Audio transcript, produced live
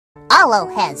Olo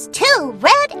has 2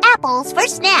 red apples for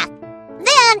snack.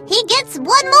 Then he gets 1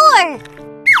 more.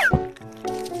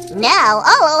 Now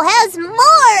Olo has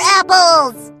more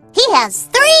apples. He has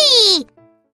 3.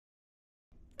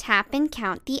 Tap and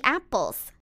count the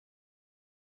apples.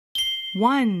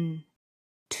 1,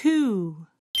 2.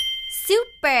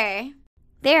 Super!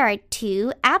 There are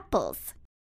 2 apples.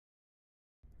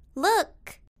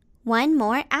 Look, 1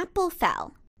 more apple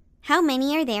fell. How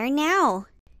many are there now?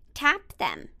 Tap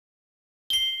them.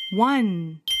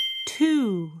 1,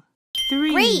 2,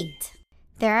 3. Great!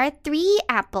 There are 3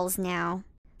 apples now.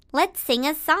 Let's sing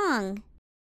a song.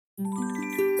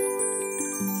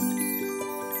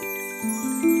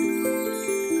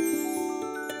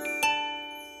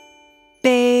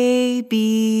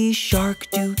 Baby shark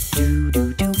do do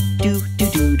do do do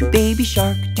do do do. Baby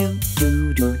shark do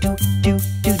do do do do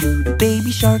do do do.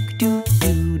 Baby shark do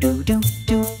do do do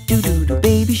do do do do.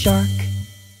 Baby shark.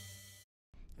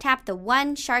 Tap the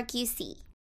 1 shark you see.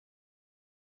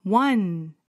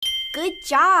 1. Good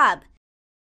job!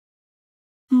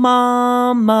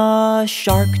 Mama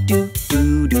shark do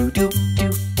do do do do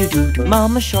do do do.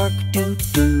 Mama shark do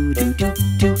do do do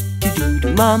do do do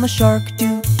do. Mama shark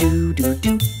do do do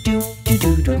do do do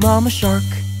do do. Mama shark.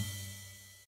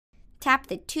 Tap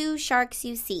the 2 sharks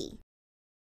you see.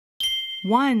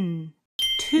 1,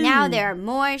 2. Now there are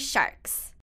more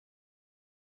sharks.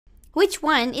 Which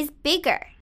one is bigger?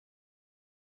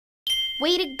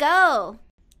 Way to go!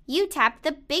 You tapped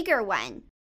the bigger one.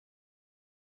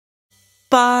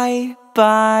 Bye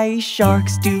bye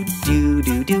sharks do do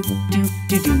do do do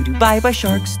do do do. Bye bye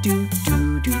sharks do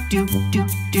do do do do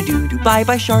do do do. Bye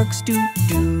bye sharks do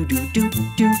do do do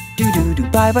do do do do.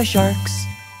 Bye bye sharks.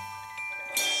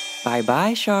 Bye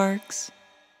bye sharks.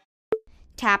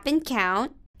 Tap and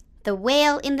count the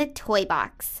whale in the toy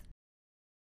box.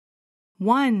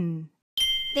 1.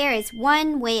 There is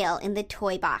 1 whale in the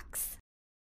toy box.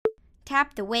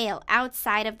 Tap the whale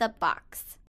outside of the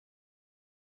box.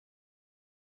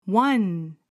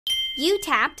 1. You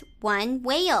tapped 1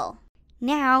 whale.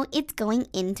 Now it's going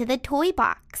into the toy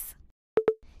box.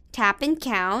 Tap and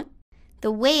count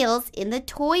the whales in the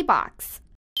toy box.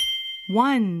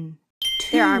 1,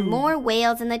 2. There are more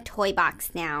whales in the toy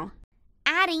box now.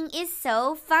 Adding is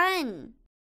so fun!